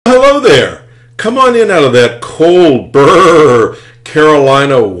there. Come on in out of that cold,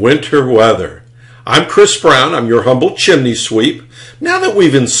 Carolina winter weather. I'm Chris Brown. I'm your humble chimney sweep. Now that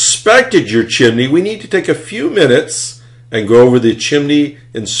we've inspected your chimney, we need to take a few minutes and go over the chimney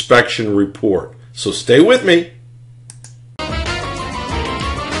inspection report. So stay with me.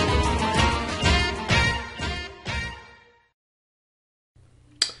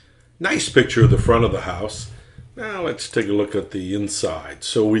 Nice picture of the front of the house. Now let's take a look at the inside.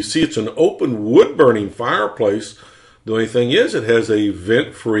 So we see it's an open wood-burning fireplace. The only thing is it has a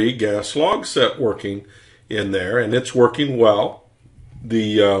vent-free gas log set working in there, and it's working well.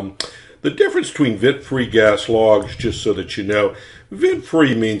 The difference between vent-free gas logs, just so that you know,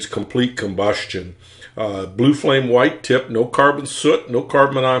 vent-free means complete combustion. Blue flame white tip, no carbon soot, no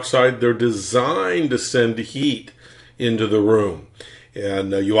carbon monoxide. They're designed to send heat into the room.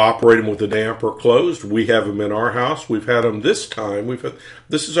 And you operate them with the damper closed. We have them in our house. We've had them this time.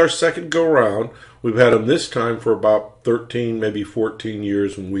 This is our second go round. We've had them this time for about 13, maybe 14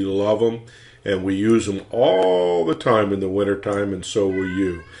 years, and we love them. And we use them all the time in the wintertime, and so will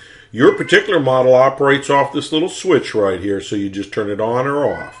you. Your particular model operates off this little switch right here, so you just turn it on or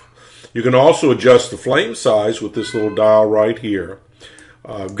off. You can also adjust the flame size with this little dial right here.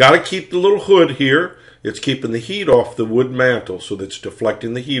 Got to keep the little hood here. It's keeping the heat off the wood mantle, so that's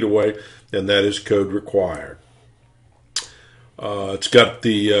deflecting the heat away, and that is code required. It's got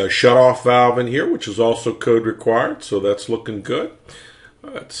the shut-off valve in here, which is also code required, so that's looking good.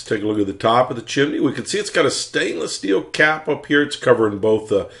 Let's take a look at the top of the chimney. We can see it's got a stainless steel cap up here. It's covering both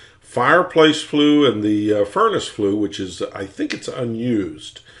the fireplace flue and the furnace flue, which is, I think it's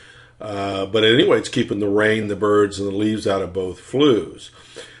unused. But anyway, it's keeping the rain, the birds, and the leaves out of both flues.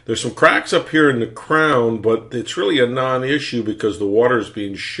 There's some cracks up here in the crown, but it's really a non-issue because the water is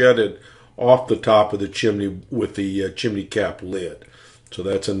being shedded off the top of the chimney with the chimney cap lid. So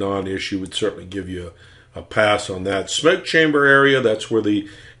that's a non-issue. Would certainly give you a pass on that. Smoke chamber area, that's where the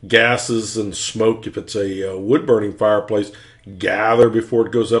gases and smoke, if it's a wood-burning fireplace, gather before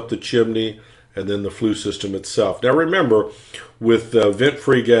it goes up the chimney, and then the flue system itself. Now remember, with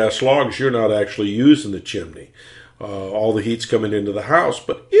vent-free gas logs, you're not actually using the chimney. All the heat's coming into the house,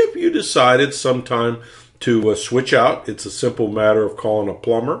 but if you decided sometime to switch out, it's a simple matter of calling a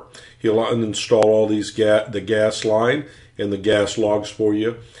plumber. He'll uninstall all these the gas line and the gas logs for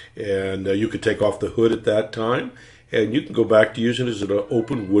you, and you could take off the hood at that time, and you can go back to using it as an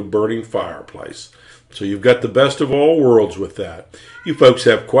open wood-burning fireplace. So you've got the best of all worlds with that. You folks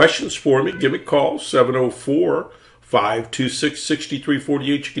have questions for me, give me a call, 704-526-6348.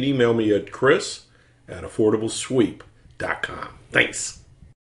 You can email me at chris@affordablesweep.com. Thanks.